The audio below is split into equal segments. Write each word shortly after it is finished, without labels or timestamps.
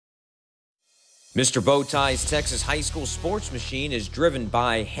Mr. Bowtie's Texas High School Sports Machine is driven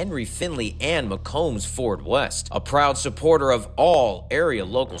by Henry Finley and McCombs Ford West, a proud supporter of all area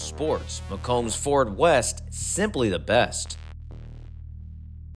local sports. McCombs Ford West, simply the best.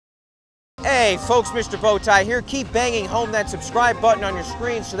 Hey folks, Mr. Bowtie here. Keep banging home that subscribe button on your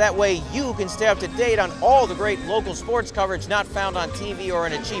screen so that way you can stay up to date on all the great local sports coverage not found on TV or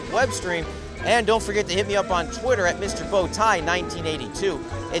in a cheap web stream. And don't forget to hit me up on Twitter at Mr. Bowtie 1982.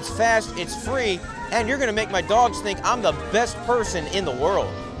 It's fast, it's free, and you're going to make my dogs think I'm the best person in the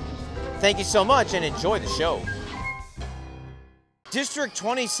world. Thank you so much and enjoy the show. District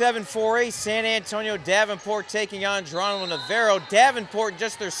 27 4A, San Antonio Davenport taking on Geronimo Navarro. Davenport, in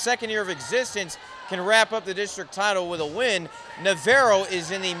just their second year of existence, can wrap up the district title with a win. Navarro is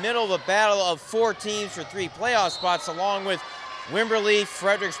in the middle of a battle of 4 teams for 3 playoff spots, along with Wimberly,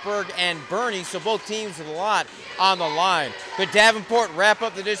 Fredericksburg, and Boerne, so both teams with a lot on the line. Could Davenport wrap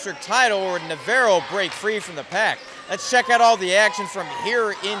up the district title, or would Navarro break free from the pack? Let's check out all the action from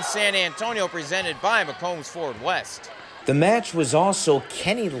here in San Antonio, presented by McCombs Ford West. The match was also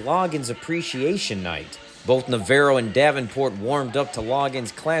Kenny Loggins' appreciation night. Both Navarro and Davenport warmed up to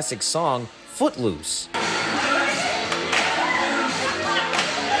Loggins' classic song, Footloose.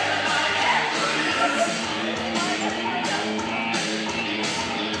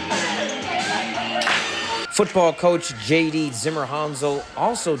 Football coach J.D. Zimmerhansel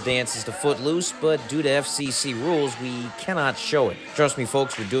also dances to Footloose, but due to FCC rules, we cannot show it. Trust me,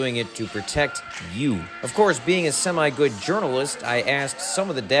 folks, we're doing it to protect you. Of course, being a semi-good journalist, I asked some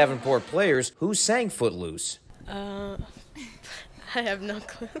of the Davenport players who sang Footloose. I have no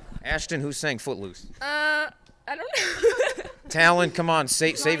clue. Ashtan, who sang Footloose? I don't know. Talan, come on,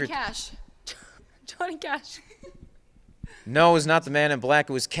 save your... Cash. Johnny Cash. No, it was not the man in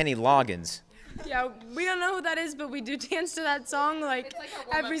black, it was Kenny Loggins. Yeah, we don't know who that is, but we do dance to that song like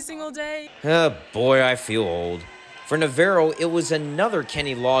every single day. Oh boy, I feel old. For Navarro, it was another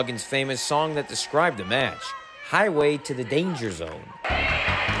Kenny Loggins famous song that described the match, Highway to the Danger Zone.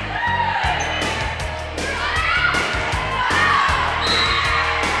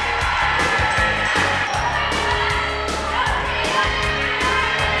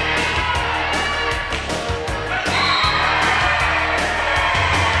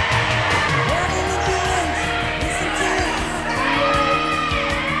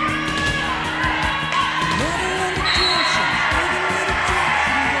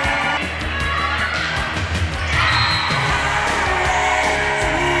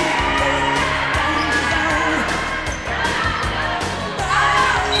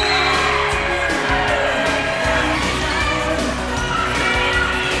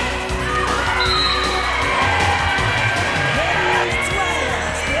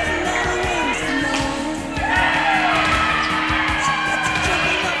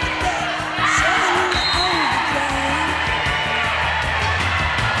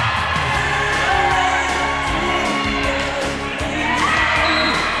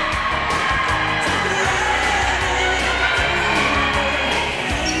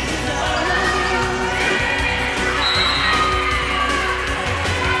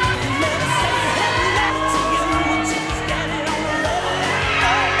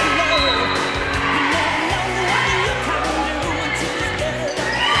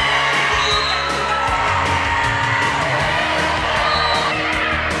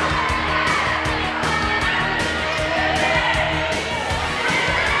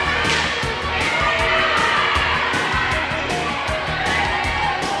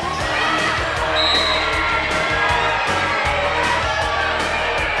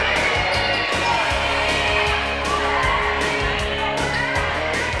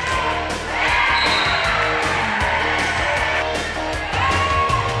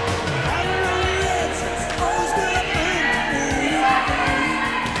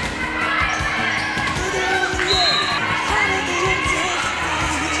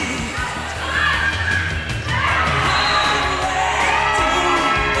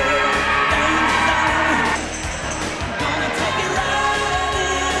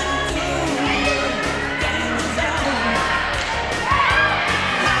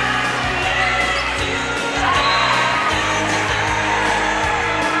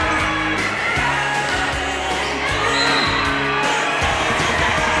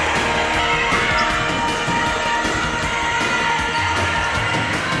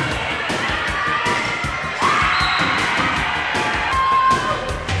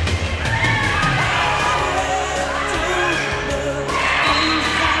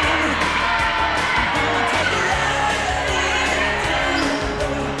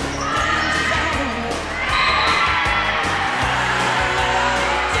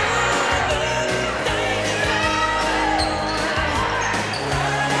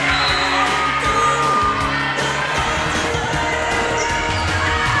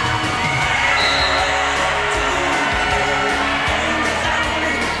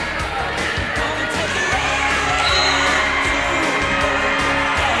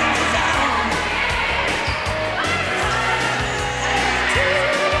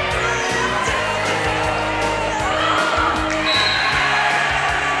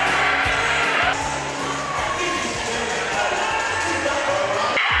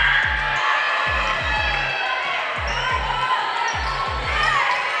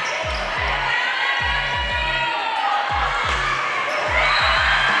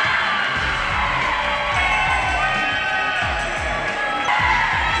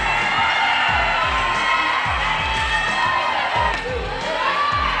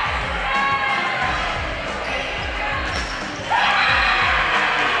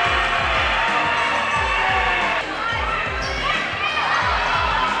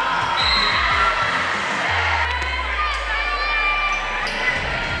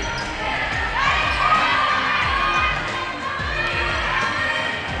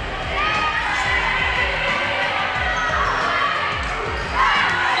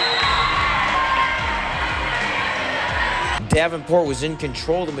 Davenport was in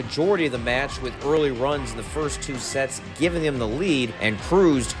control the majority of the match with early runs in the first 2 sets, giving them the lead, and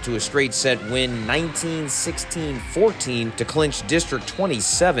cruised to a straight set win 19-16-14 to clinch District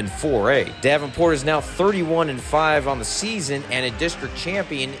 27 4A. Davenport is now 31-5 on the season and a district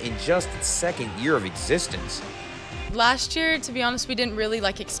champion in just its second year of existence. Last year, to be honest, we didn't really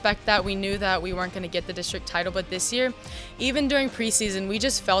expect that. We knew that we weren't going to get the district title, but this year, even during preseason, we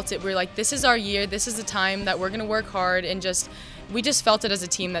just felt it. We're like, this is our year. This is the time that we're going to work hard, and we just felt it as a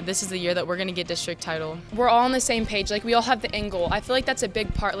team that this is the year that we're going to get district title. We're all on the same page. We all have the end goal. I feel like that's a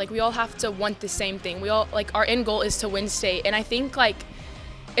big part. We all have to want the same thing. We all our end goal is to win state, and I think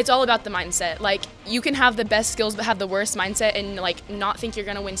it's all about the mindset. You can have the best skills but have the worst mindset and not think you're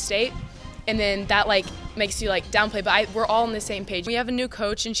going to win state. And then that makes you downplay, but we're all on the same page. We have a new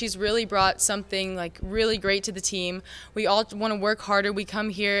coach, and she's really brought something really great to the team. We all want to work harder. We come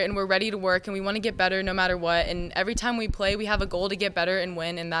here and we're ready to work, and we want to get better no matter what. And every time we play, we have a goal to get better and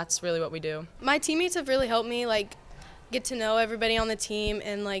win, and that's really what we do. My teammates have really helped me get to know everybody on the team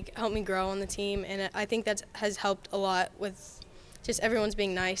and help me grow on the team, and I think that has helped a lot with just everyone's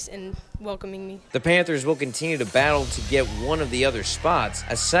being nice and welcoming me. The Panthers will continue to battle to get one of the other spots.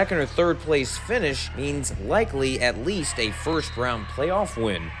 A second or third place finish means likely at least a first-round playoff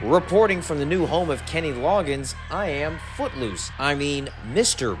win. Reporting from the new home of Kenny Loggins, I am Footloose. I mean,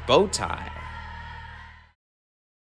 Mr. Bowtie.